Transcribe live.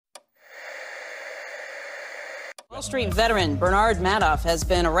Wall Street veteran Bernard Madoff has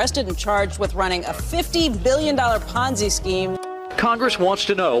been arrested and charged with running a $50 billion Ponzi scheme. Congress wants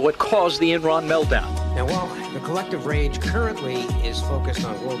to know what caused the Enron meltdown. Now, while the collective rage currently is focused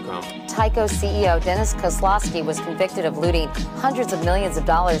on WorldCom, Tyco CEO Dennis Kozlowski was convicted of looting hundreds of millions of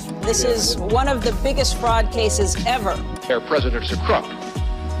dollars. This is one of the biggest fraud cases ever. Their president's a crook.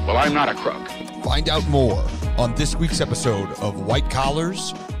 Well, I'm not a crook. Find out more on this week's episode of White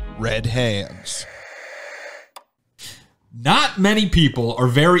Collars, Red Hands. Not many people are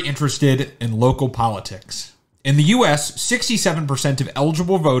very interested in local politics. In the U.S., 67% of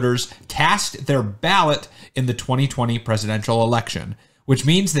eligible voters cast their ballot in the 2020 presidential election, which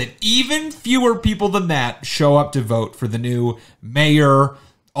means that even fewer people than that show up to vote for the new mayor,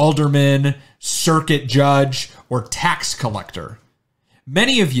 alderman, circuit judge, or tax collector.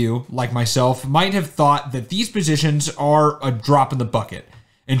 Many of you, like myself, might have thought that these positions are a drop in the bucket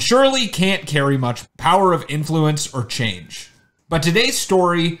and surely can't carry much power of influence or change. But today's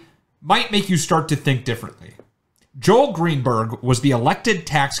story might make you start to think differently. Joel Greenberg was the elected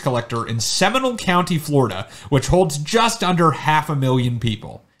tax collector in Seminole County, Florida, which holds just under 500,000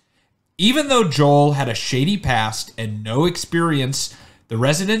 people. Even though Joel had a shady past and no experience, the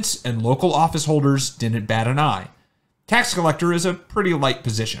residents and local office holders didn't bat an eye. Tax collector is a pretty light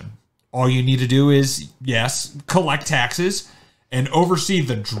position. All you need to do is, yes, collect taxes and oversee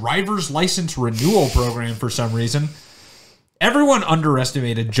the driver's license renewal program for some reason. Everyone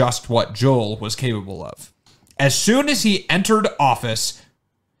underestimated just what Joel was capable of. As soon as he entered office,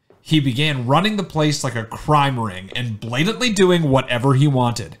 he began running the place like a crime ring and blatantly doing whatever he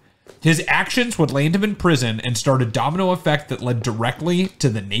wanted. His actions would land him in prison and start a domino effect that led directly to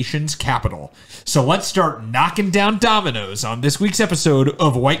the nation's capital. So let's start knocking down dominoes on this week's episode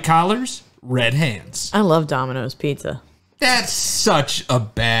of White Collars, Red Hands. I love Domino's pizza. That's such a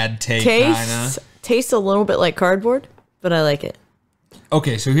bad take, kinda. Tastes a little bit like cardboard, but I like it.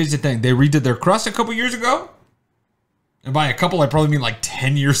 Okay, so here's the thing. They redid their crust a couple years ago. And by a couple, I probably mean like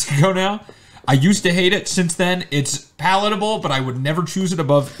 10 years ago now. I used to hate it. Since then, it's palatable, but I would never choose it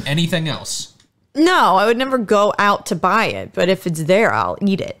above anything else. No, I would never go out to buy it, but if it's there, I'll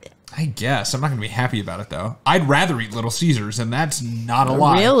eat it. I guess. I'm not going to be happy about it, though. I'd rather eat Little Caesars, and that's not a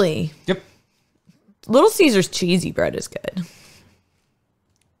lie. Really? Yep. Little Caesars cheesy bread is good.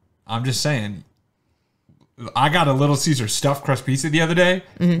 I'm just saying. I got a Little Caesar stuffed crust pizza the other day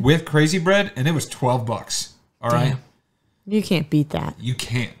with crazy bread, and it was $12. All right? You can't beat that. You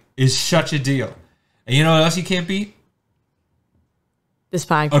can't. It's such a deal. And you know what else you can't beat? This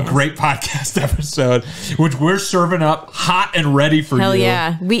podcast. A great podcast episode, which we're serving up hot and ready for you. Hell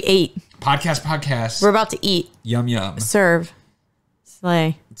yeah. We ate. Podcast. We're about to eat. Yum, yum. Serve.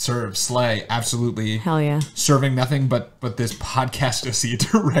 Slay. Serve. Slay. Absolutely. Hell yeah. Serving nothing but this podcast ussy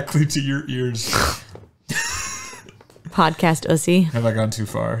directly to your ears. Podcast ussy. Have I gone too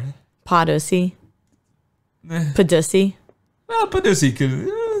far? Pod ussy. Padussy. Well, Padussy could...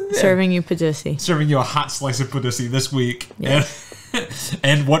 Serving you Padussy. Serving you a hot slice of Padussy this week. Yeah.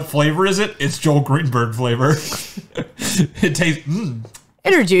 And what flavor is it? It's Joel Greenberg flavor. It tastes...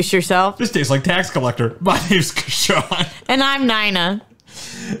 Introduce yourself. This tastes like tax collector. My name's Kashawn. And I'm Nina.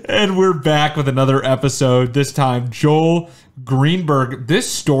 And we're back with another episode. This time, Joel Greenberg.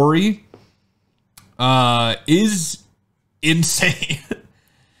 This story is insane.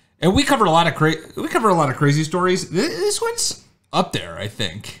 And we covered a lot of crazy stories. This one's up there, I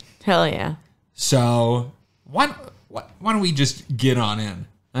think. Hell yeah. So why don't we just get on in?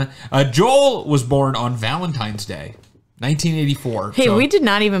 Joel was born on Valentine's Day, 1984. Hey, we did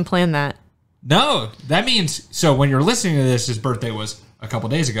not even plan that. No, that means, so when you're listening to this, his birthday was a couple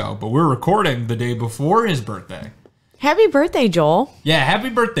days ago, but we're recording the day before his birthday. Happy birthday, Joel. Yeah, happy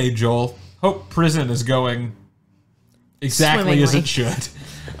birthday, Joel. Hope prison is going exactly as it should.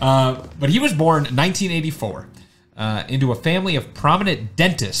 But he was born in 1984 into a family of prominent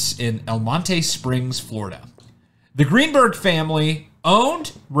dentists in El Monte Springs, Florida. The Greenberg family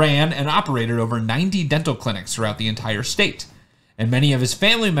owned, ran, and operated over 90 dental clinics throughout the entire state. And many of his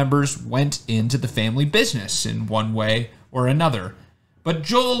family members went into the family business in one way or another. But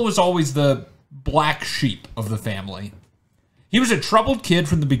Joel was always the black sheep of the family. He was a troubled kid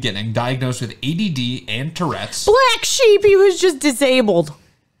from the beginning, diagnosed with ADD and Tourette's. Black sheep, he was just disabled.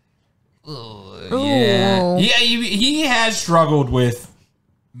 Yeah. He has struggled with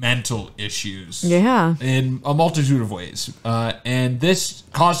mental issues. Yeah. In a multitude of ways. And this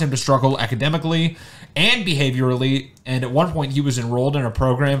caused him to struggle academically and behaviorally. And at one point, he was enrolled in a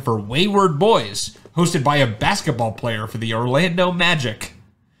program for wayward boys hosted by a basketball player for the Orlando Magic.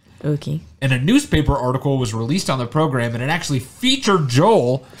 Okay. And a newspaper article was released on the program, and it actually featured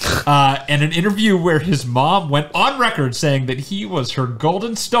Joel in an interview where his mom went on record saying that he was her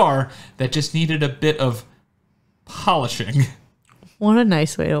golden star that just needed a bit of polishing. What a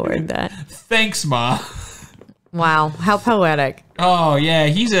nice way to word that. Thanks, Ma. Wow, how poetic. Oh yeah,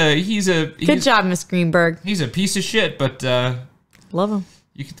 he's Good job, Miss Greenberg. He's a piece of shit, but Love him.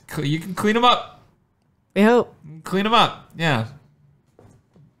 you can clean him up. We hope. Clean him up. Yeah.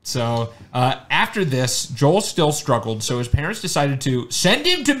 So after this, Joel still struggled, so his parents decided to send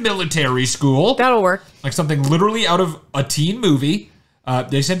him to military school. That'll work. Like something literally out of a teen movie.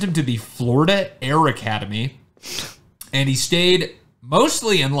 They sent him to the Florida Air Academy, and he stayed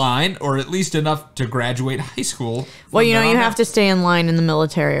mostly in line, or at least enough to graduate high school. Well, you have to stay in line in the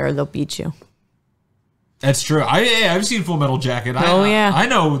military or they'll beat you. That's true. I've seen Full Metal Jacket. Yeah. I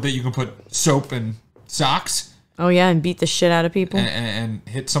know that you can put soap in socks. Oh, yeah, and beat the shit out of people. And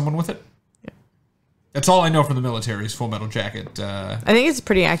hit someone with it. Yeah. That's all I know from the military is Full Metal Jacket. I think it's a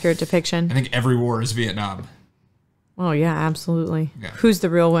pretty accurate depiction. I think every war is Vietnam. Oh, yeah, absolutely. Yeah. Who's the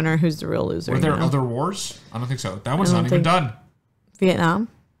real winner? Who's the real loser? Were there other wars? I don't think so. That one's not even done. Vietnam?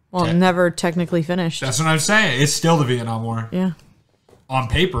 Well, never technically finished. That's what I'm saying. It's still the Vietnam War. Yeah. On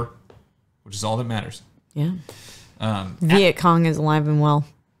paper, which is all that matters. Yeah. Viet Cong is alive and well.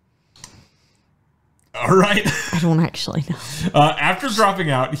 All right. I don't actually know. After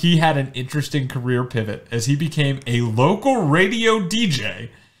dropping out, he had an interesting career pivot as he became a local radio DJ.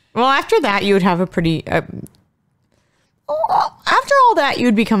 Well, after that, you would have a pretty... after all that, you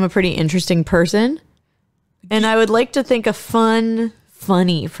would become a pretty interesting person. And I would like to think a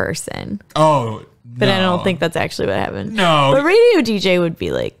funny person. Oh, But I don't think that's actually what happened. No. But radio DJ would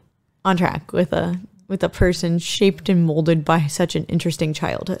be like on track with a person shaped and molded by such an interesting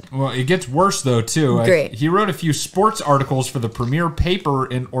childhood. Well, it gets worse, though, too. Great. He wrote a few sports articles for the premier paper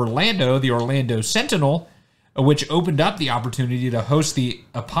in Orlando, the Orlando Sentinel, which opened up the opportunity to host the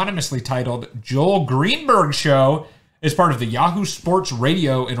eponymously titled Joel Greenberg Show as part of the Yahoo Sports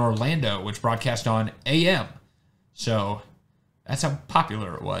Radio in Orlando, which broadcast on AM. So that's how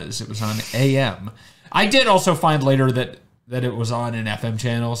popular it was. It was on AM. I did also find later that it was on an FM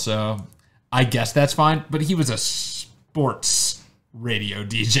channel, so I guess that's fine. But he was a sports radio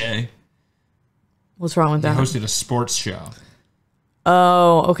DJ. What's wrong with that? He hosted a sports show.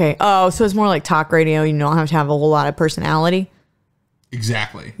 Oh, okay. Oh, so it's more like talk radio. You don't have to have a whole lot of personality.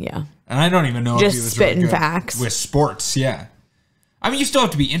 Exactly. Yeah. And I don't even know Just if he was spitting really good facts. with sports. Yeah. I mean, you still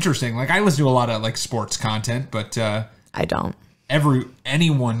have to be interesting. Like, I listen to a lot of like sports content, but I don't.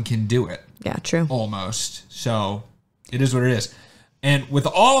 Anyone can do it. Yeah, true. Almost. So it is what it is. And with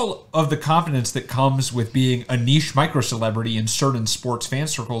all of the confidence that comes with being a niche micro-celebrity in certain sports fan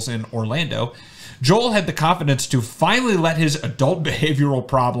circles in Orlando, Joel had the confidence to finally let his adult behavioral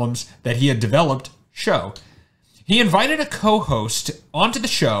problems that he had developed show. He invited a co-host onto the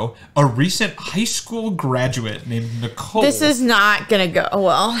show, a recent high school graduate named Nicole. This is not going to go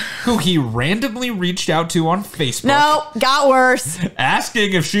well. Who he randomly reached out to on Facebook. No, got worse.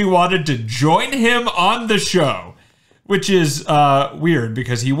 Asking if she wanted to join him on the show. Which is weird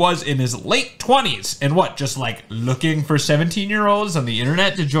because he was in his late 20s and just like looking for 17-year-olds on the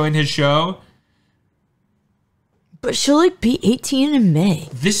internet to join his show. But she'll like be 18 in May.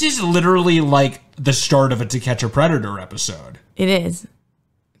 This is literally like the start of a To Catch a Predator episode. It is.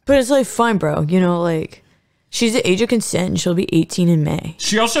 But it's like, fine, bro. You know, like, she's the age of consent and she'll be 18 in May.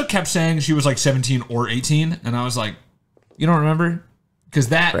 She also kept saying she was like 17 or 18. And I was like, you don't remember? Because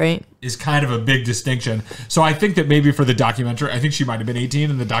that is kind of a big distinction. So I think that maybe for the documentary, I think she might have been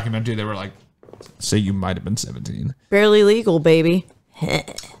 18. In the documentary, they were like, say you might have been 17. Barely legal, baby.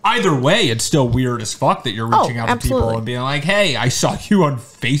 Either way, it's still weird as fuck that you're reaching out to people and being like, hey, I saw you on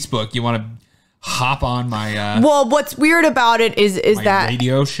Facebook. You want to hop on my well, what's weird about it is that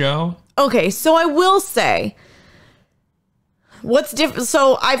radio show? Okay, so I will say what's different.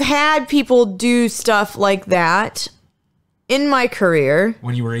 So I've had people do stuff like that in my career.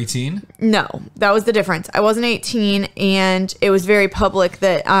 When you were 18? No, that was the difference. I wasn't 18 and it was very public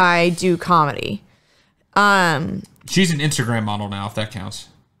that I do comedy. She's an Instagram model now, if that counts.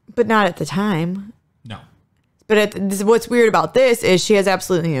 But not at the time. No. But what's weird about this is she has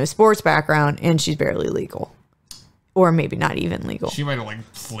absolutely no sports background and she's barely legal. Or maybe not even legal. She might have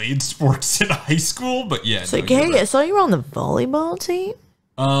like played sports in high school, but yeah. It's like, hey, I saw you were on the volleyball team.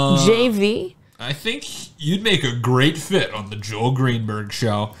 JV. I think you'd make a great fit on the Joel Greenberg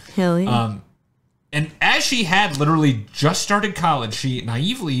Show. Hell yeah. And as she had literally just started college, she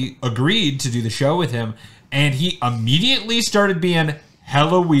naively agreed to do the show with him, and he immediately started being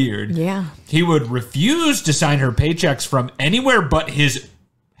hella weird. Yeah. He would refuse to sign her paychecks from anywhere but his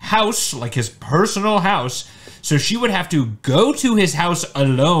house, like his personal house. So she would have to go to his house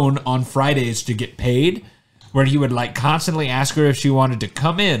alone on Fridays to get paid, where he would like constantly ask her if she wanted to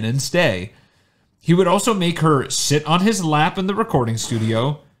come in and stay. He would also make her sit on his lap in the recording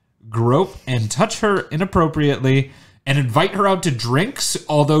studio, grope and touch her inappropriately, and invite her out to drinks,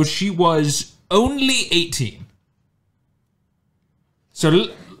 although she was only 18. So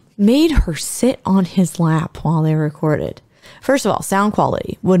made her sit on his lap while they recorded. First of all, sound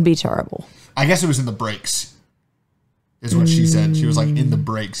quality would be terrible. I guess it was in the breaks, is what she said. She was like, in the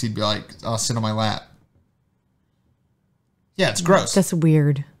breaks, he'd be like, I'll sit on my lap. Yeah, it's gross. That's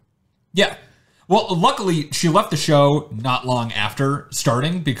weird. Yeah. Well, luckily, she left the show not long after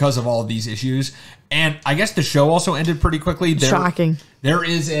starting because of all of these issues. And I guess the show also ended pretty quickly. Shocking.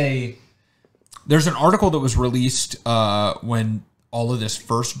 There's an article that was released when all of this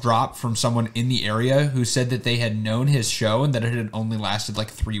first dropped from someone in the area who said that they had known his show and that it had only lasted like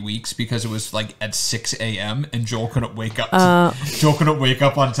 3 weeks because it was like at 6 a.m. and Joel couldn't wake up. Joel couldn't wake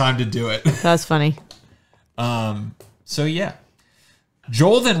up on time to do it. That's funny. So yeah.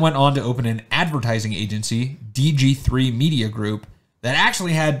 Joel then went on to open an advertising agency, DG3 Media Group, that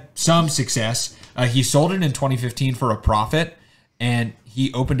actually had some success. He sold it in 2015 for a profit, and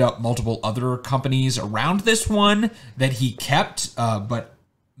he opened up multiple other companies around this one that he kept, but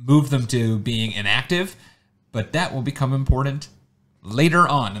moved them to being inactive. But that will become important later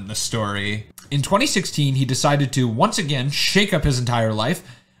on in the story. In 2016, he decided to once again shake up his entire life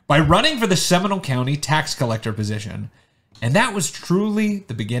by running for the Seminole County Tax Collector position. And that was truly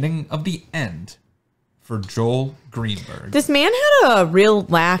the beginning of the end for Joel Greenberg. This man had a real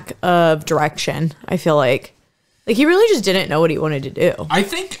lack of direction, I feel like. Like, he really just didn't know what he wanted to do. I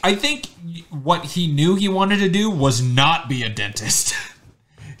think what he knew he wanted to do was not be a dentist.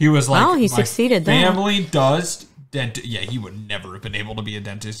 He was like, well, he succeeded there. Family does dentist. Yeah, he would never have been able to be a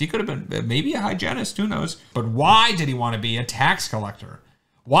dentist. He could have been maybe a hygienist, who knows. But why did he want to be a tax collector?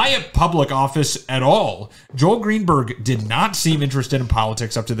 Why a public office at all? Joel Greenberg did not seem interested in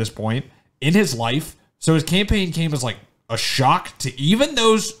politics up to this point in his life. So his campaign came as like a shock to even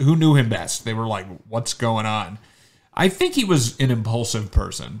those who knew him best. They were like, what's going on? I think he was an impulsive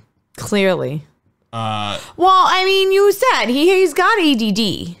person. Clearly. Well, I mean, you said he's got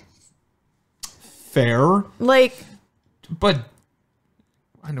ADD. Fair. Like, but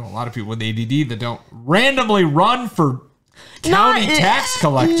I know a lot of people with ADD that don't randomly run for county tax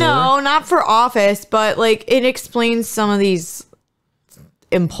collector. No, not for office, but like it explains some of these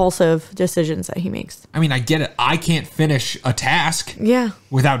impulsive decisions that he makes. I mean, I get it. I can't finish a task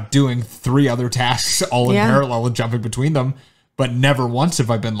without doing 3 other tasks all in parallel and jumping between them. But never once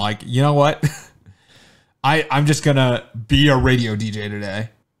have I been like, you know what? I'm just going to be a radio DJ today.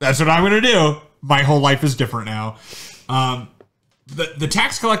 That's what I'm going to do. My whole life is different now. The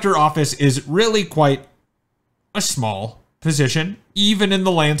tax collector office is really quite a small position, even in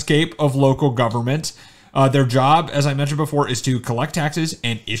the landscape of local government. Their job, as I mentioned before, is to collect taxes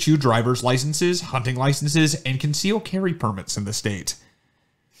and issue driver's licenses, hunting licenses, and conceal carry permits in the state.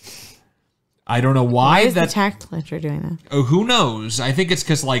 I don't know why is the tax collector doing that? Oh, who knows? I think it's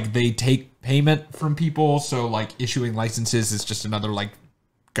because like they take payment from people, so like issuing licenses is just another like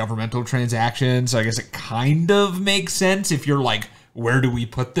governmental transaction. So I guess it kind of makes sense if you're like, where do we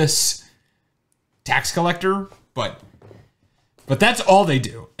put this tax collector? But that's all they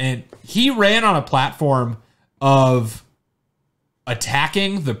do. And he ran on a platform of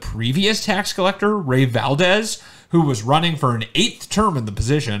attacking the previous tax collector, Ray Valdez, who was running for an 8th term in the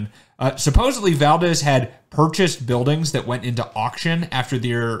position. Supposedly, Valdez had purchased buildings that went into auction after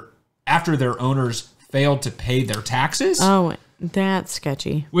their owners failed to pay their taxes. Oh, that's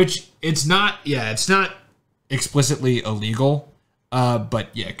sketchy. Which it's not explicitly illegal, but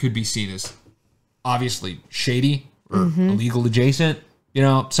yeah, it could be seen as obviously shady or illegal adjacent. You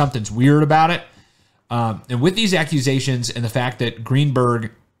know, something's weird about it. And with these accusations and the fact that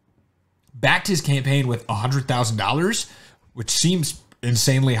Greenberg backed his campaign with $100,000, which seems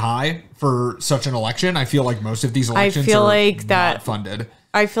insanely high for such an election. I feel like most of these elections not funded.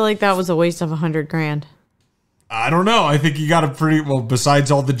 I feel like that was a waste of $100,000. I don't know. I think he got a pretty, well,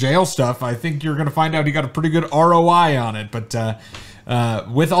 besides all the jail stuff, I think you're going to find out he got a pretty good ROI on it. But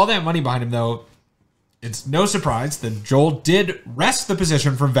with all that money behind him, though, it's no surprise that Joel did wrest the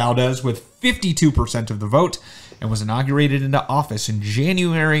position from Valdez with 52% of the vote and was inaugurated into office in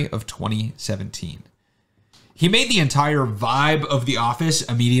January of 2017. He made the entire vibe of the office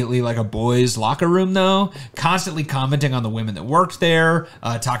immediately like a boys' locker room, though, constantly commenting on the women that worked there,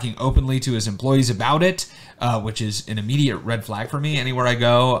 talking openly to his employees about it, which is an immediate red flag for me anywhere I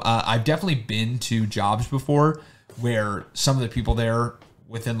go. I've definitely been to jobs before where some of the people there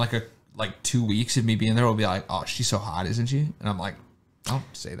within like 2 weeks of me being there will be like, oh, she's so hot, isn't she? And I'm like, don't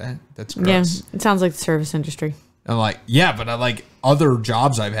say that. That's gross. Yeah, it sounds like the service industry. I'm like, yeah, but I like other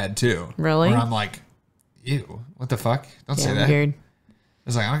jobs I've had too. Really? Where I'm like, ew, what the fuck? Don't say that. Weird.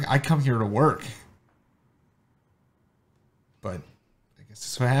 It's like, I come here to work. But I guess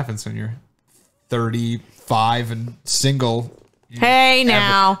that's what happens when you're 35 and single. Hey,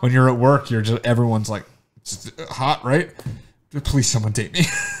 now. When you're at work, you're just, everyone's like, it's hot, right? Please, someone date me.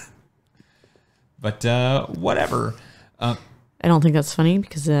 But whatever. I don't think that's funny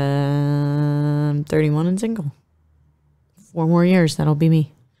because I'm 31 and single. 4 more years, that'll be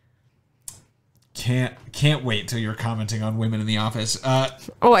me. Can't wait till you're commenting on women in the office. I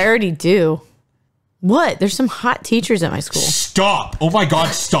already do. What? There's some hot teachers at my school. Stop. Oh my God,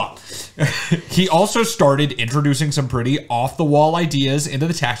 stop. He also started introducing some pretty off-the-wall ideas into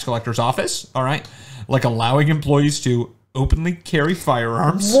the tax collector's office, all right? Like allowing employees to openly carry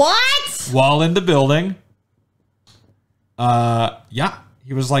firearms. What? While in the building. Yeah.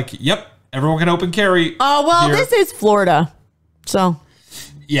 He was like, yep, everyone can open carry. Oh, well, here. this is Florida. So.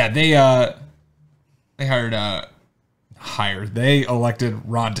 Yeah, they they elected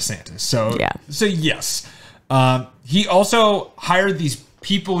Ron DeSantis. So, yeah. So yes. He also hired these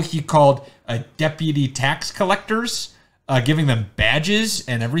people he called deputy tax collectors, giving them badges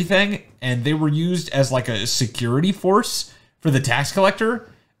and everything. And they were used as like a security force for the tax collector.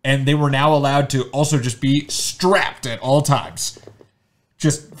 And they were now allowed to also just be strapped at all times.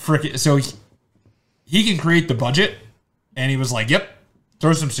 Just frickin'. So he can create the budget. And he was like, yep,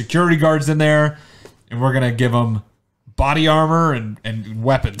 throw some security guards in there. And we're going to give them body armor and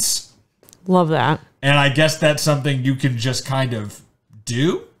weapons. Love that. And I guess that's something you can just kind of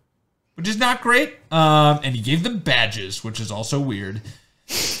do, which is not great. And he gave them badges, which is also weird.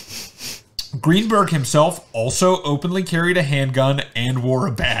 Greenberg himself also openly carried a handgun and wore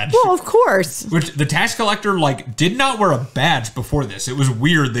a badge. Well, of course. Which the tax collector did not wear a badge before this. It was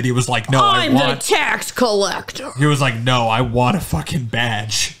weird that he was like, no, I'm the tax collector. He was like, no, I want a fucking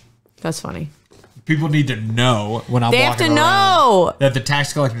badge. That's funny. People need to know when I'm they walking have to around know that the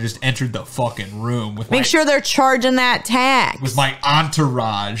tax collector just entered the fucking room with make sure they're charging that tax with my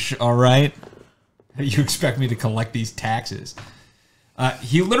entourage. All right, you expect me to collect these taxes?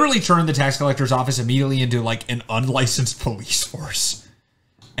 He literally turned the tax collector's office immediately into like an unlicensed police force,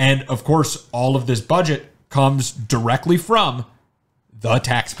 and of course, all of this budget comes directly from the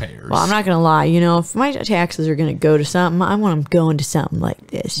taxpayers. Well, I'm not going to lie. You know, if my taxes are going to go to something, I want them going to something like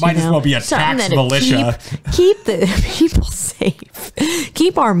this. Might as well be a tax militia. Keep the people safe.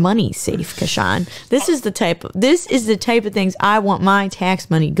 Keep our money safe, Kashan. This is the type of things I want my tax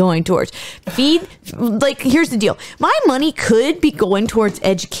money going towards. Here's the deal. My money could be going towards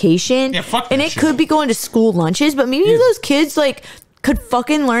education. Yeah, fuck and that it shit. could be going to school lunches, but maybe those kids could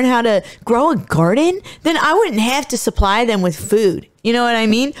fucking learn how to grow a garden, then I wouldn't have to supply them with food. You know what I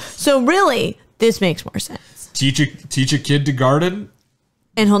mean? So really, this makes more sense. Teach a kid to garden,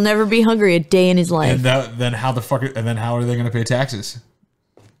 and he'll never be hungry a day in his life. and then how are they going to pay taxes?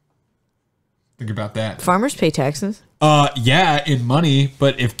 Think about that. Farmers pay taxes. Yeah, in money,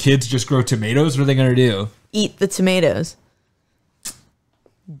 but if kids just grow tomatoes, what are they going to do? Eat the tomatoes.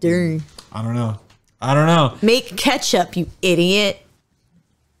 Darn. I don't know. Make ketchup, you idiot.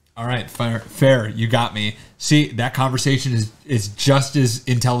 All right, fair. You got me. See, that conversation is just as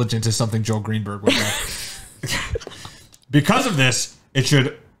intelligent as something Joel Greenberg would do. Because of this, it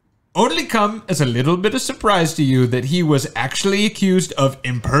should only come as a little bit of surprise to you that he was actually accused of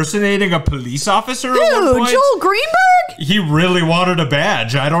impersonating a police officer. Who? Joel Greenberg? He really wanted a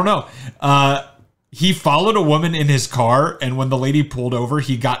badge. I don't know. He followed a woman in his car, and when the lady pulled over,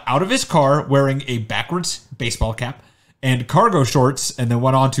 he got out of his car wearing a backwards baseball cap and cargo shorts, and then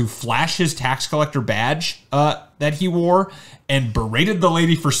went on to flash his tax collector badge that he wore and berated the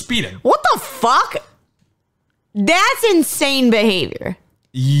lady for speeding. What the fuck? That's insane behavior.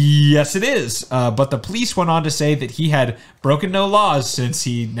 Yes, it is. But the police went on to say that he had broken no laws since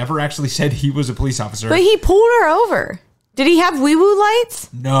he never actually said he was a police officer. But he pulled her over. Did he have wee-woo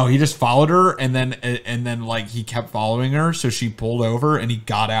lights? No, he just followed her, and then like he kept following her, so she pulled over, and he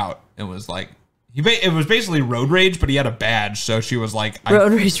got out and was like, it was basically road rage, but he had a badge, so she was like,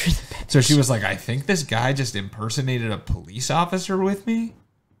 road rage for the badge. So she was like, I think this guy just impersonated a police officer with me.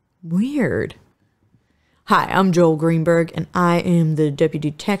 Weird. Hi, I'm Joel Greenberg, and I am the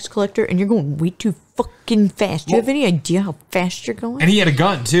deputy tax collector, and you're going way too fucking fast. Do you have any idea how fast you're going? And he had a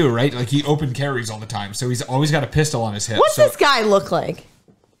gun, too, right? Like, he open carries all the time, so he's always got a pistol on his hip. What's this guy look like?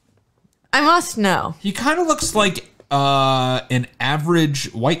 I must know. He kind of looks like an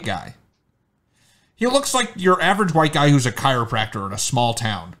average white guy. He looks like your average white guy who's a chiropractor in a small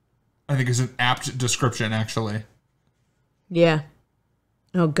town. I think is an apt description, actually. Yeah.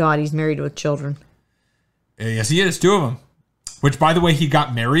 Oh, God, he's married with children. Yes, he is. 2 of them. Which, by the way, he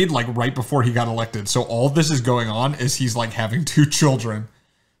got married like right before he got elected. So all this is going on is he's like having 2 children.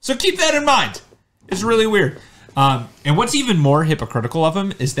 So keep that in mind. It's really weird. And what's even more hypocritical of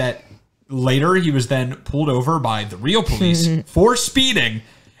him is that later he was then pulled over by the real police for speeding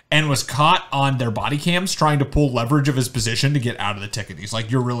and was caught on their body cams trying to pull leverage of his position to get out of the ticket. He's like,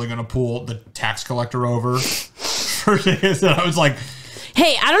 you're really going to pull the tax collector over? And I was like...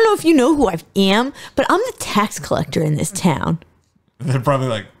 Hey, I don't know if you know who I am, but I'm the tax collector in this town. They're probably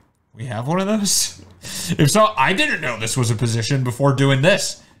like, we have one of those? If so, I didn't know this was a position before doing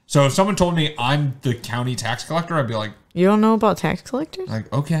this. So if someone told me I'm the county tax collector, I'd be like... You don't know about tax collectors?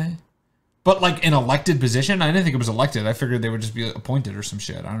 Like, okay. But like an elected position, I didn't think it was elected. I figured they would just be appointed or some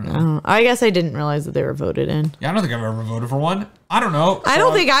shit. I don't know. I guess I didn't realize that they were voted in. Yeah, I don't think I've ever voted for one. I don't know. I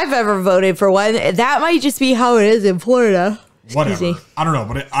don't think I've ever voted for one. That might just be how it is in Florida. Whatever. I don't know,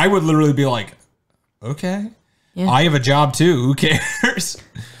 but I would literally be like, okay. Yeah. I have a job too. Who cares?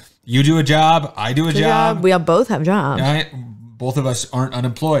 You do a job. I do a job. We both have jobs. Both of us aren't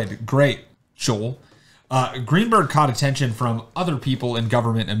unemployed. Great, Joel. Greenberg caught attention from other people in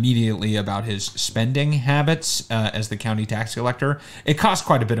government immediately about his spending habits as the county tax collector. It cost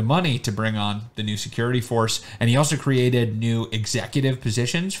quite a bit of money to bring on the new security force, and he also created new executive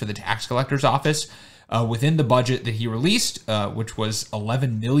positions for the tax collector's office within the budget that he released, which was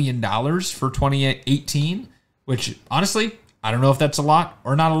 $11 million for 2018, which honestly, I don't know if that's a lot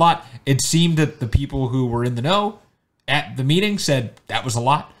or not a lot. It seemed that the people who were in the know at the meeting said that was a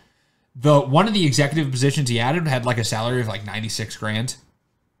lot. One of the executive positions he added had like a salary of like $96,000.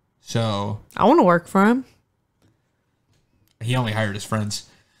 So I want to work for him. He only hired his friends.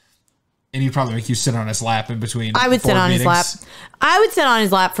 And he'd probably make you sit on his lap in between. I would sit on his lap. I would sit on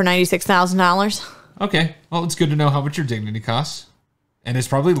his lap for $96,000. Okay. Well, it's good to know how much your dignity costs. And it's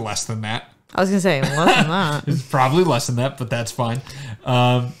probably less than that. I was going to say less than that. It's probably less than that, but that's fine.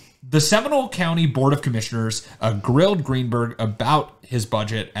 The Seminole County Board of Commissioners grilled Greenberg about his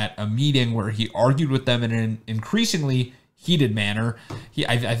budget at a meeting where he argued with them in an increasingly heated manner.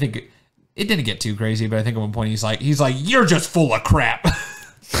 I think it didn't get too crazy, but I think at one point he's like, "You're just full of crap."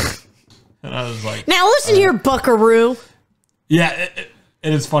 And I was like, "Now listen here, Buckaroo." Yeah,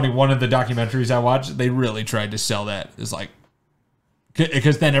 and it's funny. One of the documentaries I watched, they really tried to sell that. It's like,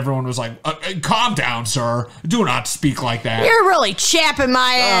 because then everyone was like, calm down, sir. Do not speak like that. You're really chapping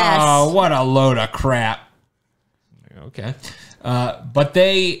my ass. Oh, what a load of crap. Okay. But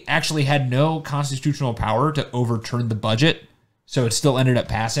they actually had no constitutional power to overturn the budget. So it still ended up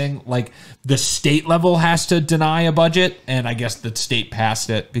passing. Like, the state level has to deny a budget. And I guess the state passed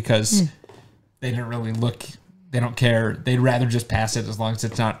it because they didn't really look. They don't care. They'd rather just pass it as long as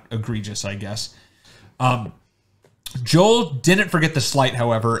it's not egregious, I guess. Joel didn't forget the slight,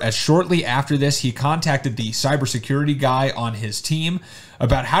 however, as shortly after this, he contacted the cybersecurity guy on his team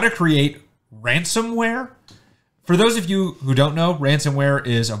about how to create ransomware. For those of you who don't know, ransomware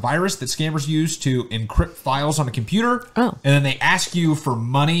is a virus that scammers use to encrypt files on a computer. And then they ask you for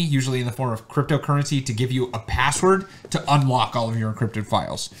money, usually in the form of cryptocurrency, to give you a password to unlock all of your encrypted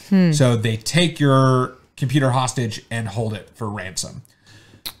files. So they take your computer hostage and hold it for ransom.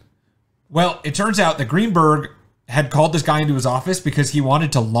 Well, it turns out that Greenberg had called this guy into his office because he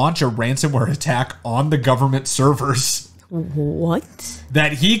wanted to launch a ransomware attack on the government servers. What?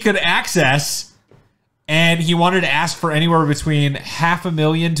 That he could access, and he wanted to ask for anywhere between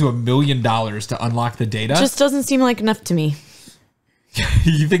 $500,000 to $1 million to unlock the data. Just doesn't seem like enough to me.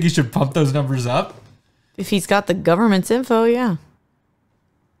 You think he should pump those numbers up? If he's got the government's info, yeah.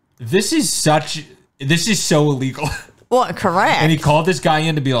 This is so illegal. Well, correct. And he called this guy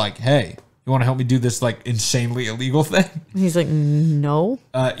in to be like, hey, you want to help me do this like insanely illegal thing? He's like, no.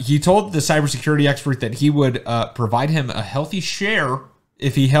 He told the cybersecurity expert that he would provide him a healthy share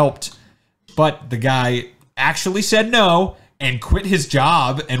if he helped. But the guy actually said no and quit his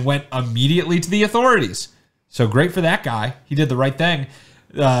job and went immediately to the authorities. So great for that guy. He did the right thing.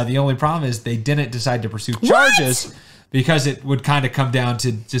 The only problem is they didn't decide to pursue charges because it would kind of come down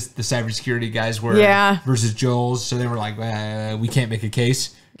to just the cybersecurity guys versus Joel's. So they were like, we can't make a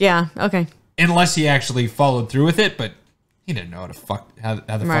case. Yeah, okay. Unless he actually followed through with it, but he didn't know how the fuck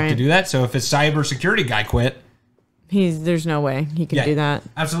to do that. So if a cybersecurity guy quit, there's no way he can do that.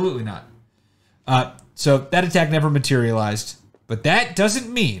 Absolutely not. So that attack never materialized, but that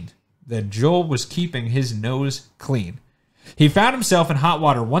doesn't mean that Joel was keeping his nose clean. He found himself in hot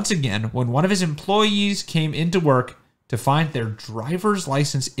water once again when one of his employees came into work to find their driver's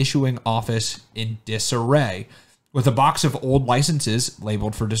license issuing office in disarray, with a box of old licenses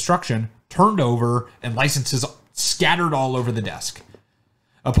labeled for destruction turned over and licenses scattered all over the desk.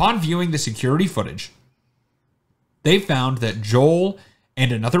 Upon viewing the security footage, they found that Joel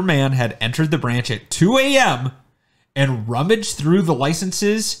and another man had entered the branch at 2 a.m. and rummaged through the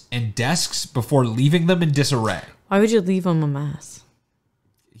licenses and desks before leaving them in disarray. Why would you leave him a mess?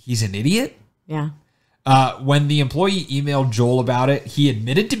 He's an idiot? Yeah. When the employee emailed Joel about it, he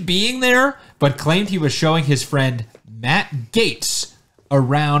admitted to being there, but claimed he was showing his friend Matt Gates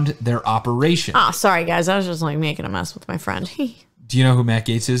around their operation. Oh, sorry, guys. I was just like making a mess with my friend. Do you know who Matt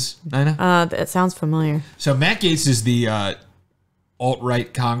Gates is, Nina? That sounds familiar. So Matt Gates is the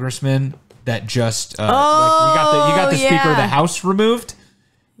alt-right congressman that just you got the Speaker of the House removed.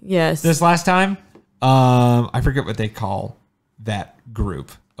 Yes. This last time. I forget what they call that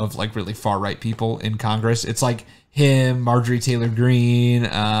group of like really far right people in Congress. It's like him, Marjorie Taylor Greene,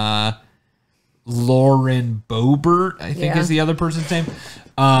 Lauren Boebert, I think is the other person's name.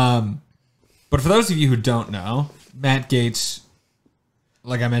 But for those of you who don't know, Matt Gates,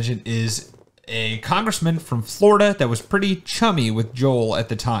 like I mentioned, is a congressman from Florida that was pretty chummy with Joel at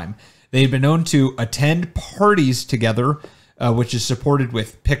the time. They had been known to attend parties together, which is supported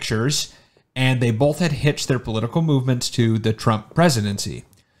with pictures, and they both had hitched their political movements to the Trump presidency.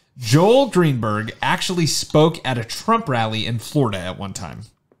 Joel Greenberg actually spoke at a Trump rally in Florida at one time.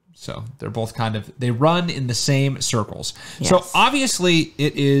 So they're both they run in the same circles. Yes. So obviously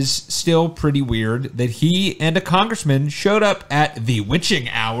it is still pretty weird that he and a congressman showed up at the witching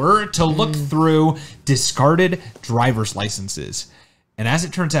hour to look through discarded driver's licenses. And as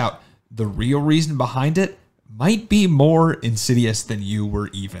it turns out, the real reason behind it might be more insidious than you were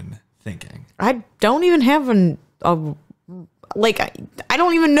even thinking. I don't even have I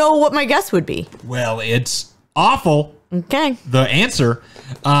don't even know what my guess would be. Well, it's awful. Okay. The answer.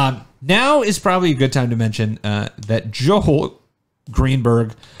 Now is probably a good time to mention that Joel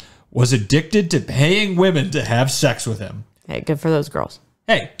Greenberg was addicted to paying women to have sex with him. Hey, good for those girls.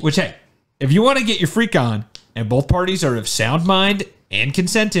 Hey, if you want to get your freak on and both parties are of sound mind and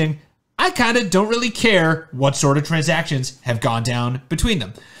consenting, I kind of don't really care what sort of transactions have gone down between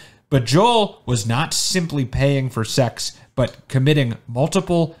them. But Joel was not simply paying for sex, but committing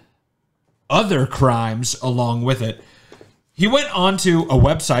multiple other crimes along with it. He went onto a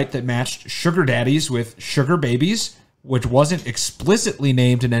website that matched sugar daddies with sugar babies, which wasn't explicitly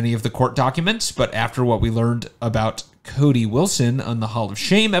named in any of the court documents, but after what we learned about Cody Wilson on the Hall of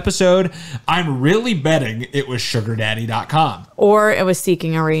Shame episode, I'm really betting it was sugardaddy.com. Or it was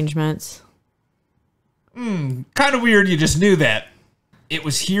Seeking Arrangements. Kind of weird you just knew that. It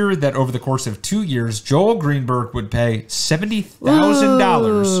was here that over the course of 2 years, Joel Greenberg would pay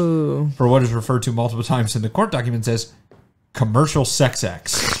 $70,000 for what is referred to multiple times in the court documents as commercial sex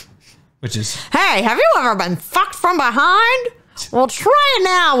acts, which is... Hey, have you ever been fucked from behind? Well, try it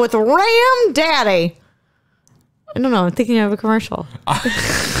now with Ram Daddy. I don't know. I'm thinking of a commercial.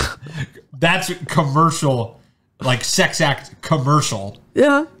 That's commercial, like sex act commercial.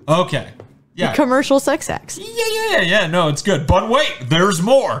 Yeah. Okay. Yeah. Commercial sex acts. Yeah. No, it's good. But wait, there's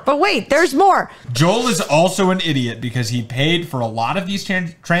more. Joel is also an idiot because he paid for a lot of these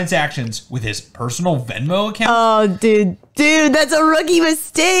transactions with his personal Venmo account. Oh, dude, that's a rookie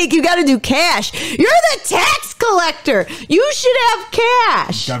mistake. You got to do cash. You're the tax collector. You should have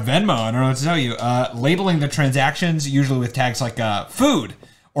cash. Got Venmo. I don't know what to tell you. Labeling the transactions usually with tags like food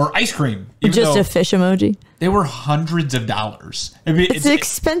or ice cream. Just a fish emoji. They were hundreds of dollars. It's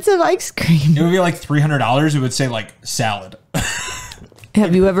expensive ice cream. It would be like $300. It would say like salad.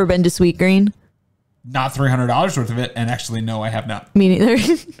 Have you ever been to Sweet Green? Not $300 worth of it. And actually, no, I have not. Me neither.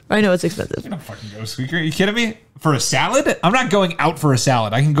 I know it's expensive. I don't fucking go to Sweet Green. Are you kidding me? For a salad? I'm not going out for a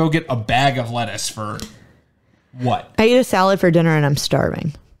salad. I can go get a bag of lettuce for what? I eat a salad for dinner and I'm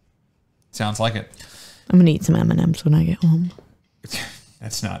starving. Sounds like it. I'm going to eat some M&Ms when I get home.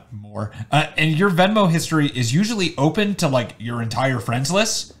 That's not more. And your Venmo history is usually open to like your entire friends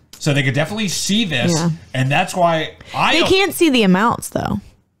list. So they could definitely see this. Yeah. And that's why They can't see the amounts though.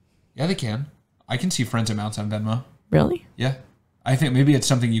 Yeah, they can. I can see friends' amounts on Venmo. Really? Yeah. I think maybe it's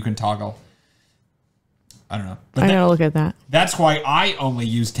something you can toggle. I don't know. But I gotta look at that. That's why I only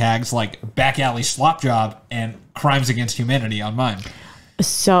use tags like back alley slop job and crimes against humanity on mine.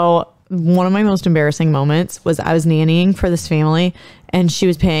 So one of my most embarrassing moments was I was nannying for this family and she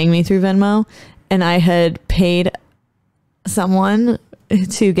was paying me through Venmo and I had paid someone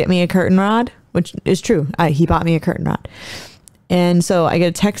to get me a curtain rod, which is true. He bought me a curtain rod. And so I get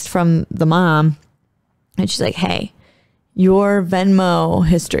a text from the mom and she's like, hey, your Venmo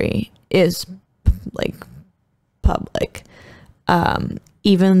history is like public.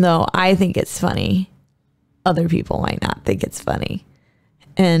 Even though I think it's funny, other people might not think it's funny.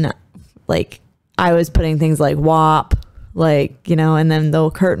 And like, I was putting things like WAP, like, you know, and then the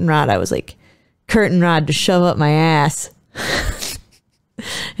curtain rod, I was like, curtain rod to shove up my ass.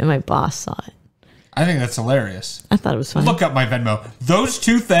 And my boss saw it. I think that's hilarious. I thought it was funny. Look up my Venmo. Those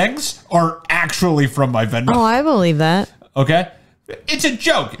two things are actually from my Venmo. Oh, I believe that. Okay? It's a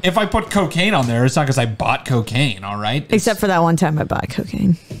joke. If I put cocaine on there, it's not because I bought cocaine, all right? Except for that one time I bought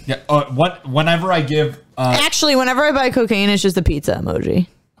cocaine. Yeah. Whenever I give... Actually, whenever I buy cocaine, it's just a pizza emoji.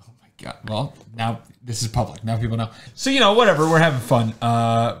 Oh, my God. Well, now this is public. Now people know. So, you know, whatever. We're having fun.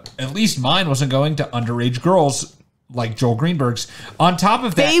 At least mine wasn't going to underage girls like Joel Greenberg's. On top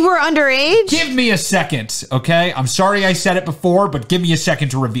of that... They were underage? Give me a second, okay? I'm sorry I said it before, but give me a second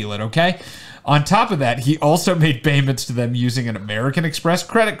to reveal it, okay? On top of that, he also made payments to them using an American Express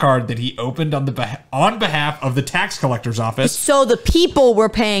credit card that he opened on behalf of the tax collector's office. So the people were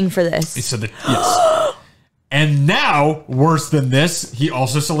paying for this. So yes. And now, worse than this, he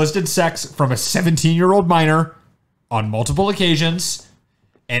also solicited sex from a 17-year-old minor on multiple occasions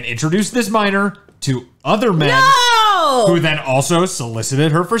and introduced this minor to other men who then also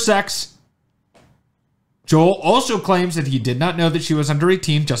solicited her for sex. Joel also claims that he did not know that she was under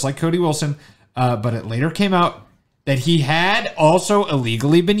 18, just like Cody Wilson, but it later came out that he had also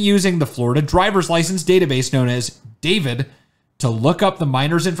illegally been using the Florida driver's license database known as David to look up the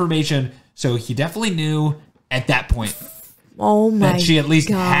minor's information, so he definitely knew at that point that she at least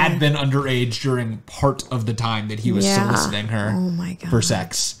had been underage during part of the time that he was soliciting her for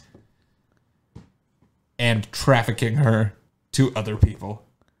sex and trafficking her to other people.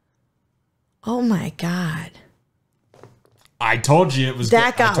 Oh my God. I told you it was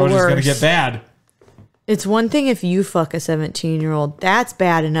that got I told you it was going to worse. get bad. It's one thing if you fuck a 17-year-old. That's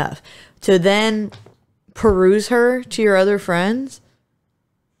bad enough. To then peruse her to your other friends.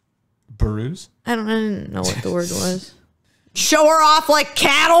 Peruse? I didn't know what the word was. Show her off like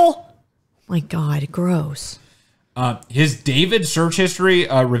cattle. My God, gross. His David search history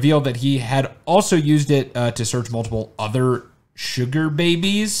revealed that he had also used it to search multiple other sugar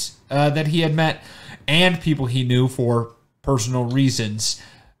babies that he had met and people he knew for personal reasons.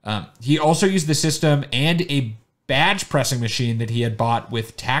 He also used the system and a badge pressing machine that he had bought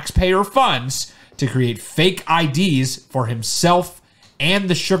with taxpayer funds to create fake IDs for himself and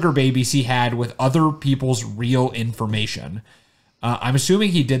the sugar babies he had with other people's real information. I'm assuming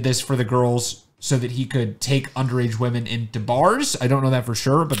he did this for the girls so that he could take underage women into bars. I don't know that for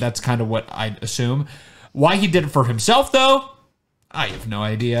sure, but that's kind of what I'd assume. Why he did it for himself, though, I have no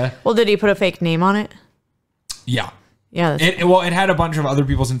idea. Well, did he put a fake name on it? Yeah. Yeah. It had a bunch of other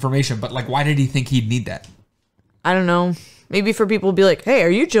people's information, but like, why did he think he'd need that? I don't know. Maybe for people to be like, hey, are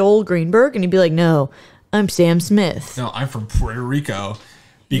you Joel Greenberg? And he'd be like, no, I'm Sam Smith. No, I'm from Puerto Rico.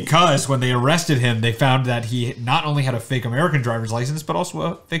 Because when they arrested him, they found that he not only had a fake American driver's license, but also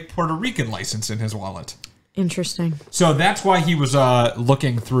a fake Puerto Rican license in his wallet. Interesting. So that's why he was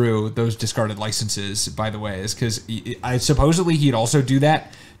looking through those discarded licenses, by the way, is because supposedly he'd also do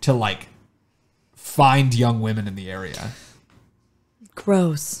that to like find young women in the area.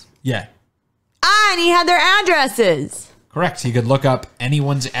 Gross. Yeah. And he had their addresses. Correct. He could look up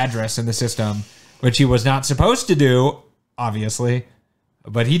anyone's address in the system, which he was not supposed to do, obviously,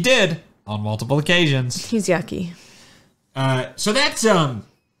 but he did on multiple occasions. He's yucky. So that's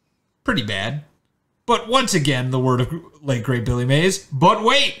pretty bad. But once again, the word of late great Billy Mays. But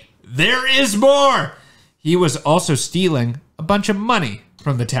wait, there is more. He was also stealing a bunch of money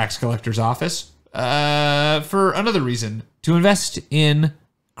from the tax collector's office for another reason, to invest in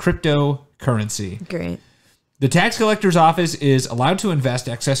cryptocurrency. Great. The tax collector's office is allowed to invest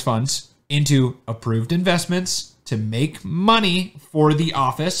excess funds into approved investments to make money for the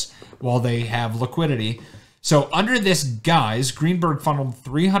office while they have liquidity. So under this guise, Greenberg funneled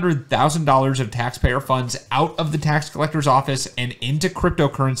 $300,000 of taxpayer funds out of the tax collector's office and into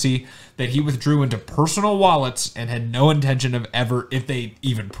cryptocurrency that he withdrew into personal wallets and had no intention of ever, if they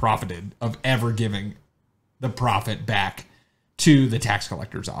even profited, of ever giving the profit back to the tax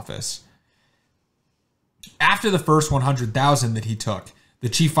collector's office. After the first $100,000 that he took, the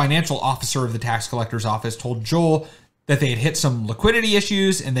chief financial officer of the tax collector's office told Joel that they had hit some liquidity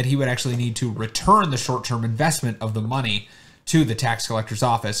issues and that he would actually need to return the short-term investment of the money to the tax collector's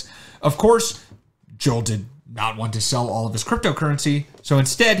office. Of course, Joel did not want to sell all of his cryptocurrency, so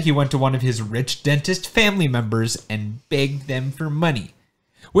instead he went to one of his rich dentist family members and begged them for money,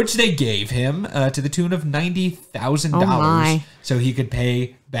 which they gave him to the tune of $90,000 so he could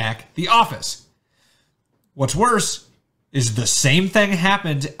pay back the office. What's worse, is the same thing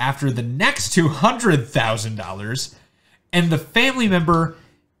happened after the next $200,000, and the family member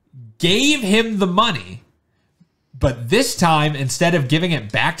gave him the money, but this time, instead of giving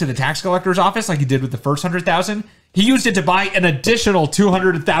it back to the tax collector's office like he did with the first $100,000, he used it to buy an additional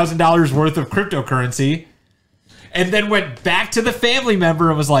 $200,000 worth of cryptocurrency, and then went back to the family member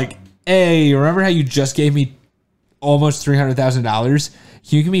and was like, "Hey, remember how you just gave me almost $300,000?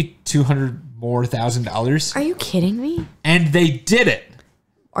 Can you give me $200,000 more? Are you kidding me? And they did it.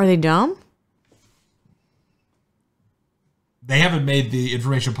 Are they dumb? They haven't made the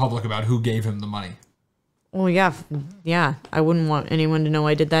information public about who gave him the money. Well, yeah. I wouldn't want anyone to know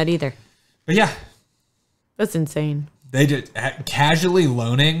I did that either. But yeah. That's insane. They did casually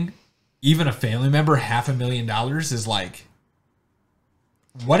loaning even a family member $500,000 is like,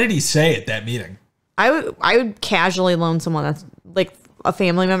 what did he say at that meeting? I would casually loan someone that's like a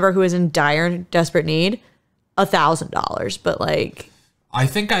family member who is in dire, desperate need $1,000, but like I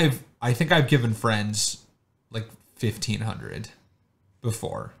think I've given friends like $1,500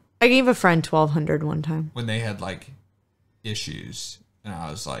 before. I gave a friend $1,200 one time when they had like issues, and I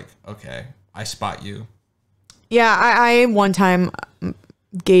was like, okay, I spot you. Yeah, I one time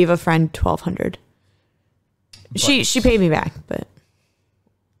gave a friend $1,200. She paid me back, but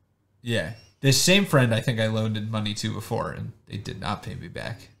yeah. This same friend, I think I loaned money to before, and they did not pay me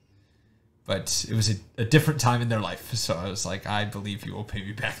back. But it was a different time in their life, so I was like, I believe you will pay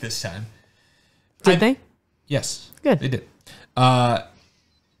me back this time. Did they? Yes. Good. They did. But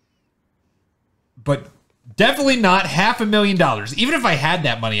definitely not $500,000. Even if I had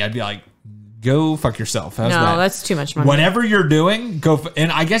that money, I'd be like, go fuck yourself. How's that? That's too much money. Whatever you're doing, go.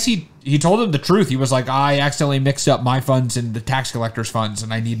 And I guess he told him the truth. He was like, I accidentally mixed up my funds and the tax collector's funds,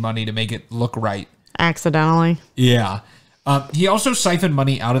 and I need money to make it look right. Accidentally. Yeah. He also siphoned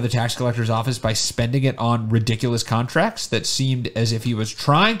money out of the tax collector's office by spending it on ridiculous contracts that seemed as if he was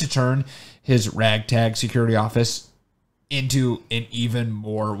trying to turn his ragtag security office into an even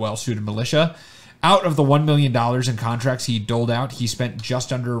more well-suited militia. Out of the $1 million in contracts he doled out, he spent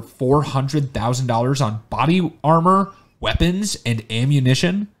just under $400,000 on body armor, weapons, and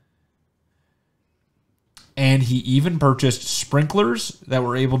ammunition. And he even purchased sprinklers that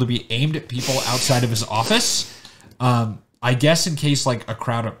were able to be aimed at people outside of his office. I guess in case like a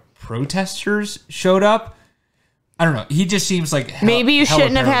crowd of protesters showed up. I don't know. He just seems like maybe you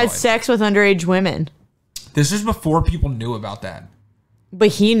shouldn't have had sex with underage women. This is before people knew about that. But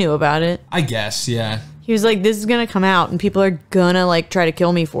he knew about it. I guess, yeah. He was like, this is going to come out and people are going to like try to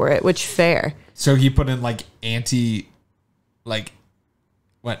kill me for it, which fair. So he put in like anti-riot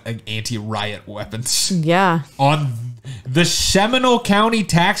weapons. Yeah. On the Seminole County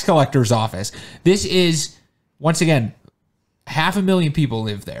Tax Collector's office. This is, once again, 500,000 people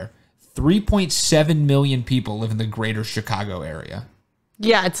live there. 3.7 million people live in the greater Chicago area.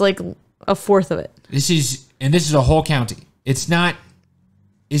 Yeah, it's like a fourth of it. This is a whole county. It's not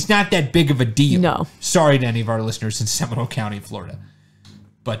that big of a deal. No. Sorry to any of our listeners in Seminole County, Florida.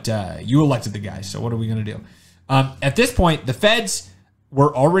 But you elected the guy, so what are we going to do? At this point, the feds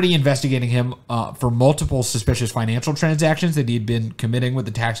were already investigating him for multiple suspicious financial transactions that he had been committing with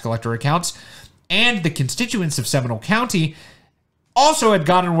the tax collector accounts. And the constituents of Seminole County also had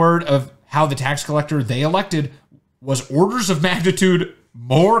gotten word of how the tax collector they elected was orders of magnitude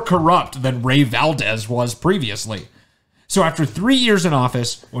more corrupt than Ray Valdez was previously. So after 3 years in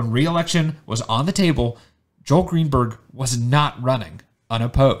office, when re-election was on the table, Joel Greenberg was not running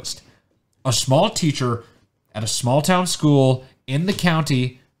unopposed. A small teacher at a small town school in the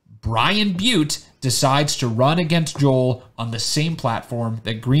county, Brian Butte, decides to run against Joel on the same platform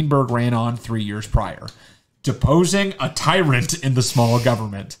that Greenberg ran on 3 years prior, deposing a tyrant in the small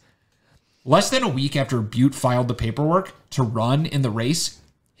government. Less than a week after Butte filed the paperwork to run in the race,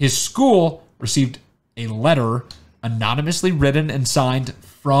 his school received a letter anonymously written and signed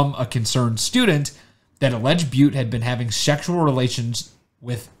from a concerned student that alleged Butte had been having sexual relations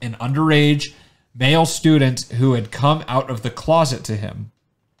with an underage male student who had come out of the closet to him.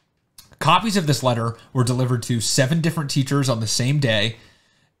 Copies of this letter were delivered to 7 different teachers on the same day,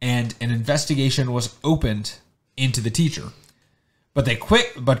 and an investigation was opened into the teacher. But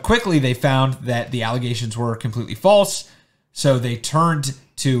quickly they found that the allegations were completely false, so they turned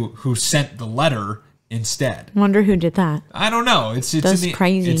to who sent the letter instead. Wonder who did that. I don't know. It's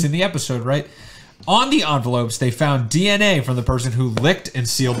crazy. It's in the episode, right? On the envelopes, they found DNA from the person who licked and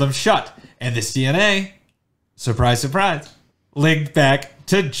sealed them shut. And this DNA, surprise, surprise, linked back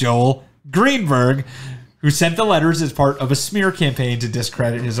to Joel Greenberg, who sent the letters as part of a smear campaign to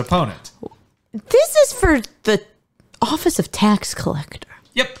discredit his opponent. This is for the Office of Tax Collector.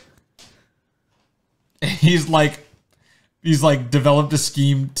 Yep. He's like, he's like developed a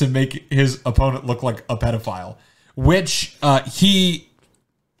scheme to make his opponent look like a pedophile, which he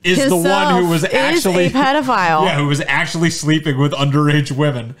is Himself the one who was actually a pedophile. Yeah, who was actually sleeping with underage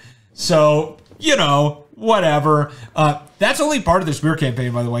women. So, whatever. That's only part of the smear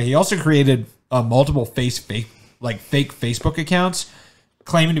campaign, by the way. He also created multiple fake Facebook accounts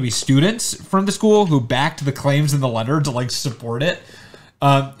claiming to be students from the school who backed the claims in the letter to like support it.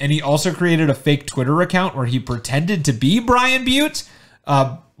 And he also created a fake Twitter account where he pretended to be Brian Butte,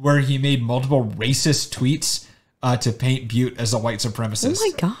 where he made multiple racist tweets to paint Butte as a white supremacist. Oh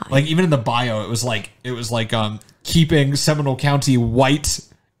my God. Like even in the bio, it was like keeping Seminole County white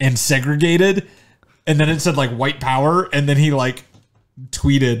and segregated. And then it said like white power. And then he like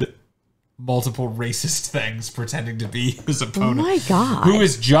tweeted multiple racist things pretending to be his opponent. Oh my God. Who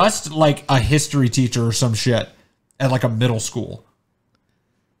is just like a history teacher or some shit at like a middle school.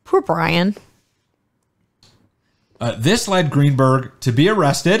 Poor Brian. This led Greenberg to be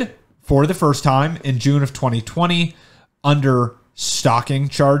arrested for the first time in June of 2020 under stalking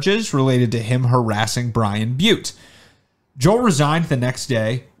charges related to him harassing Brian Butte. Joel resigned the next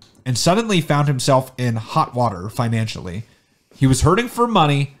day and suddenly found himself in hot water financially. He was hurting for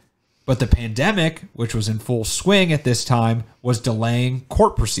money, but the pandemic, which was in full swing at this time, was delaying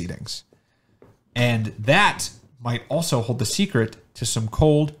court proceedings. And that might also hold the secret to some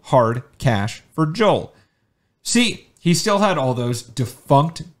cold, hard cash for Joel. See, he still had all those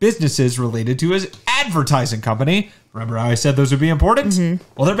defunct businesses related to his advertising company. Remember how I said those would be important? Mm-hmm.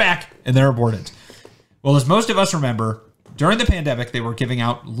 Well, they're back, and they're important. Well, as most of us remember, during the pandemic, they were giving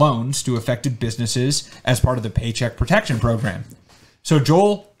out loans to affected businesses as part of the Paycheck Protection Program. So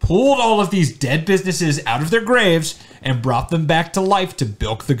Joel pulled all of these dead businesses out of their graves and brought them back to life to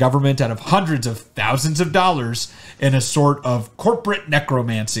bilk the government out of hundreds of thousands of dollars in a sort of corporate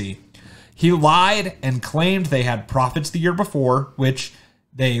necromancy. He lied and claimed they had profits the year before, which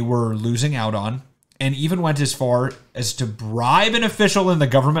they were losing out on, and even went as far as to bribe an official in the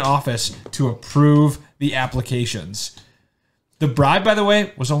government office to approve the applications. The bribe, by the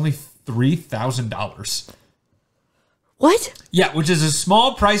way, was only $3,000. What? Yeah, which is a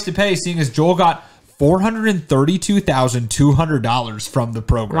small price to pay, seeing as Joel got $432,200 from the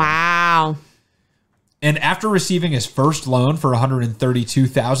program. Wow. And after receiving his first loan for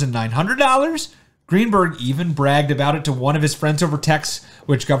 $132,900, Greenberg even bragged about it to one of his friends over text,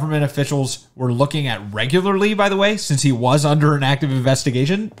 which government officials were looking at regularly, by the way, since he was under an active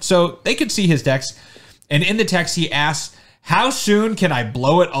investigation. So they could see his text. And in the text, he asked, "How soon can I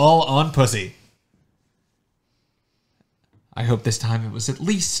blow it all on pussy?" I hope this time it was at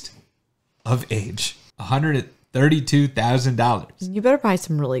least of age. $132,000. You better buy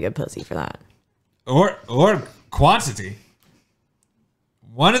some really good pussy for that. Or quantity.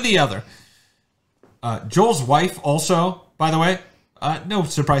 One or the other. Joel's wife also, by the way, no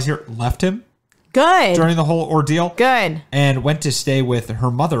surprise here, left him. Good. During the whole ordeal. Good. And went to stay with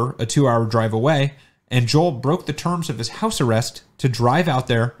her mother a 2-hour drive away. And Joel broke the terms of his house arrest to drive out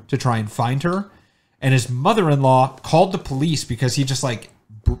there to try and find her. And his mother-in-law called the police because he just like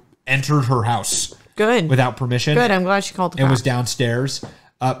entered her house. Good. Without permission. Good. I'm glad she called the cops. And was downstairs.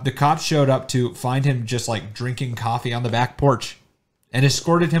 The cops showed up to find him just like drinking coffee on the back porch and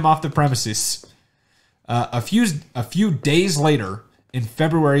escorted him off the premises. A few days later, in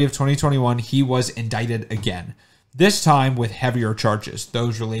February of 2021, he was indicted again. This time with heavier charges,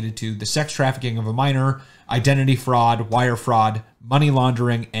 those related to the sex trafficking of a minor, identity fraud, wire fraud, money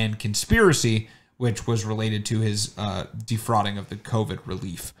laundering, and conspiracy, which was related to his defrauding of the COVID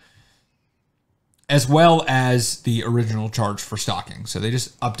relief, as well as the original charge for stalking. So they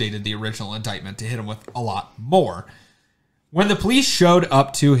just updated the original indictment to hit him with a lot more. When the police showed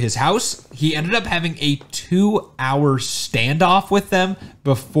up to his house, he ended up having a 2-hour standoff with them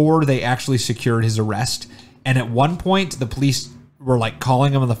before they actually secured his arrest. And at one point, the police were like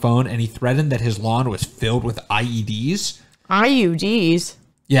calling him on the phone, and he threatened that his lawn was filled with IEDs. IUDs?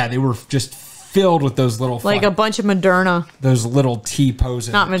 Yeah, they were just filled with those little... Like a bunch of Moderna. Those little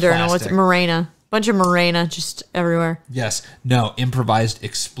T-posing Not Moderna, plastic. what's it? Mirena. Bunch of Mirena just everywhere. Yes. No, improvised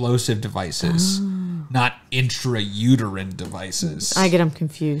explosive devices. Not intrauterine devices. I get them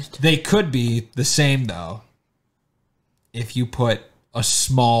confused. They could be the same, though, if you put a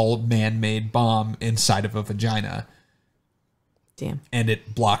small man-made bomb inside of a vagina. Damn. And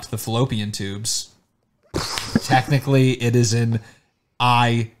it blocked the fallopian tubes. Technically, it is an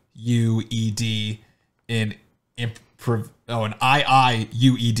IUED, an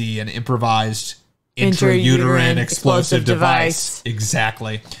IIUED, an improvised intrauterine explosive device.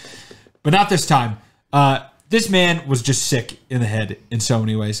 Exactly. But not this time. This man was just sick in the head in so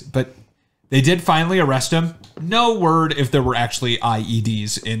many ways. But They did finally arrest him. No word if there were actually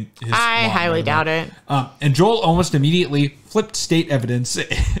IEDs in his I lawn highly room. doubt it. And Joel almost immediately flipped state evidence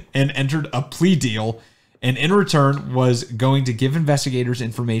and entered a plea deal, and in return was going to give investigators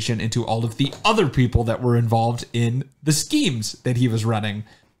information into all of the other people that were involved in the schemes that he was running.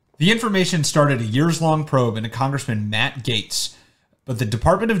 The information started a years-long probe into Congressman Matt Gaetz, but the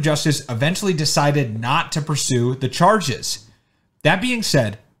Department of Justice eventually decided not to pursue the charges. That being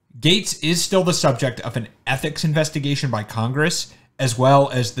said, Gaetz is still the subject of an ethics investigation by Congress, as well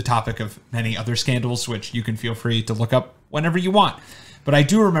as the topic of many other scandals, which you can feel free to look up whenever you want. But I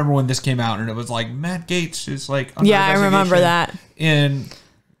do remember when this came out, and it was like, Matt Gaetz is like under Yeah, I remember that.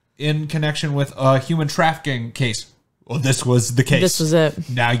 in connection with a human trafficking case. Well, this was the case. This was it.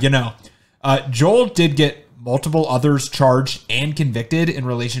 Now you know. Joel did get multiple others charged and convicted in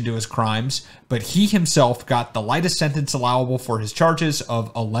relation to his crimes, but he himself got the lightest sentence allowable for his charges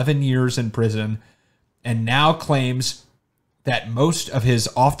of 11 years in prison, and now claims that most of his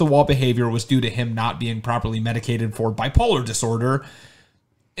off-the-wall behavior was due to him not being properly medicated for bipolar disorder.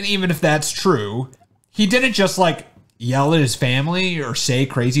 And even if that's true, he didn't just like yell at his family or say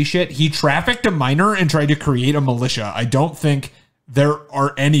crazy shit. He trafficked a minor and tried to create a militia. I don't think there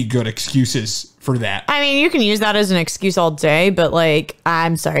are any good excuses for that. I mean, you can use that as an excuse all day, but like,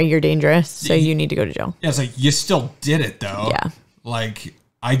 I'm sorry, you're dangerous, so you need to go to jail. Yeah, it's like, you still did it though. Yeah. Like,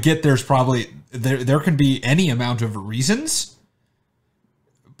 I get there's probably, there can be any amount of reasons,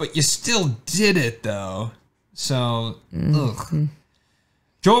 but you still did it though. So, ugh.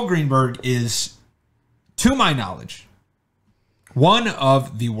 Joel Greenberg is, to my knowledge, one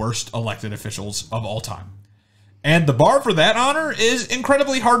of the worst elected officials of all time. And the bar for that honor is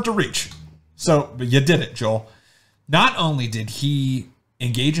incredibly hard to reach. So, but you did it, Joel. Not only did he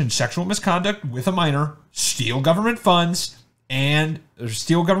engage in sexual misconduct with a minor, steal government funds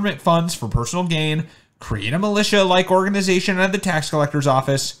for personal gain, create a militia-like organization at the tax collector's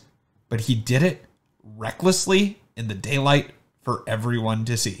office, but he did it recklessly in the daylight for everyone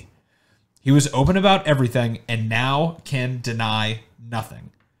to see. He was open about everything and now can deny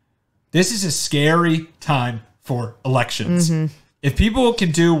nothing. This is a scary time for elections. Mm-hmm. If people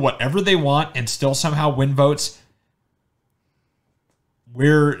can do whatever they want and still somehow win votes,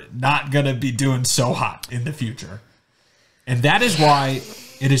 we're not going to be doing so hot in the future. And that is why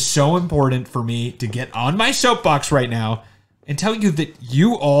it is so important for me to get on my soapbox right now and tell you that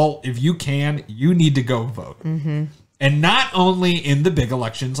you all, if you can, you need to go vote. Mm-hmm. And not only in the big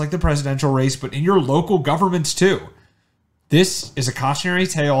elections like the presidential race, but in your local governments too. This is a cautionary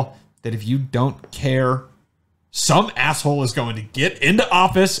tale that if you don't care, some asshole is going to get into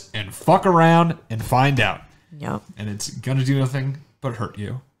office and fuck around and find out. Yep. And it's going to do nothing but hurt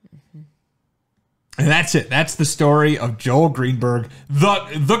you. Mm-hmm. And that's it. That's the story of Joel Greenberg,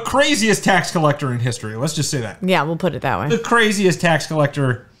 the craziest tax collector in history. Let's just say that. Yeah, we'll put it that way. The craziest tax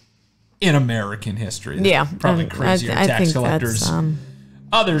collector in American history. There's yeah. probably crazier tax collectors.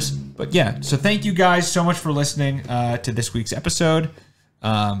 Others. But yeah, so thank you guys so much for listening to this week's episode.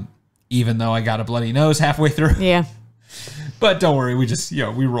 Even though I got a bloody nose halfway through. Yeah. But don't worry, we just,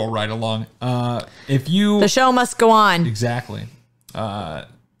 we roll right along. If you... The show must go on. Exactly.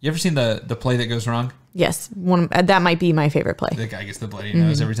 You ever seen the play that goes wrong? Yes. That might be my favorite play. The guy gets the bloody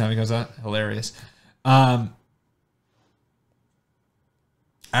nose every time he goes out. Hilarious.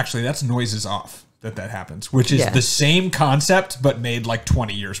 Actually, that's Noises Off that happens, which is the same concept, but made like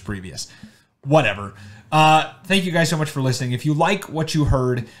 20 years previous. Whatever. Thank you guys so much for listening. If you like what you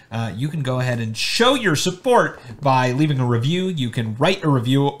heard, you can go ahead and show your support by leaving a review. You can write a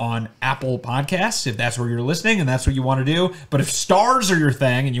review on Apple Podcasts if that's where you're listening and that's what you want to do. But if stars are your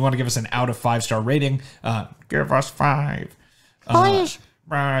thing and you want to give us an out of 5-star rating, give us 5.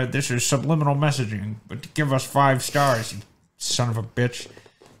 This is subliminal messaging, but give us 5 stars, you son of a bitch.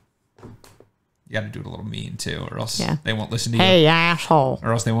 You got to do it a little mean too, or else they won't listen to you. Hey, asshole.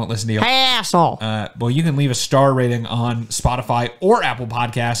 Or else they won't listen to you. Hey, asshole. Well, you can leave a star rating on Spotify or Apple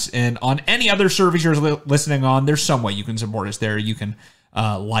Podcasts, and on any other service you're listening on, there's some way you can support us there. You can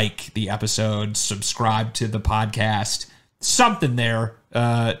like the episode, subscribe to the podcast, something there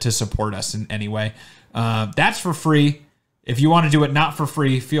to support us in any way. That's for free. If you want to do it not for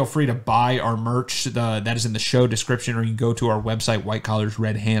free, feel free to buy our merch. That is in the show description, or you can go to our website,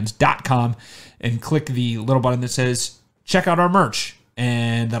 whitecollarsredhands.com, and click the little button that says, check out our merch,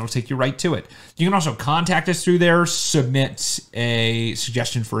 and that'll take you right to it. You can also contact us through there, submit a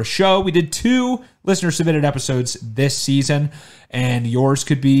suggestion for a show. We did 2 listener-submitted episodes this season, and yours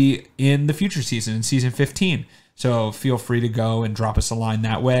could be in the future season, in season 15. So feel free to go and drop us a line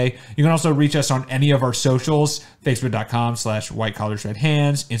that way. You can also reach us on any of our socials,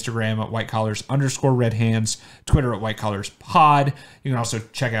 facebook.com/whitecollarsredhands, Instagram at whitecollars_redhands, Twitter at whitecollarspod. You can also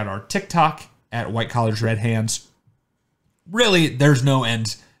check out our TikTok at whitecollarsredhands. Really, there's no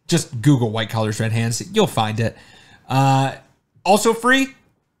end. Just Google White Collars Red Hands. You'll find it. Also free,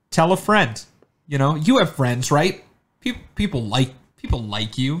 tell a friend. You know, you have friends, right? People like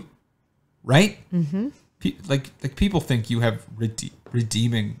you, right? Mm-hmm. Like people think you have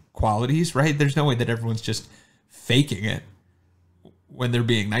redeeming qualities, right? There's no way that everyone's just faking it when they're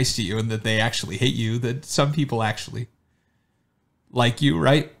being nice to you and that they actually hate you. That some people actually like you,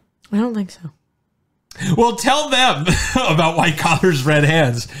 right? I don't think so. Well, tell them about White Collars Red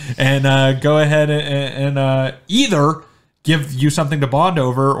Hands and go ahead and either give you something to bond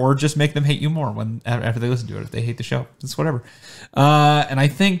over or just make them hate you more after they listen to it. If they hate the show, it's whatever. And I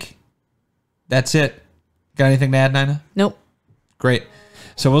think that's it. Got anything to add, Nina? Nope. Great.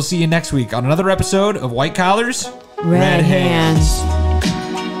 So we'll see you next week on another episode of White Collars Red Hands.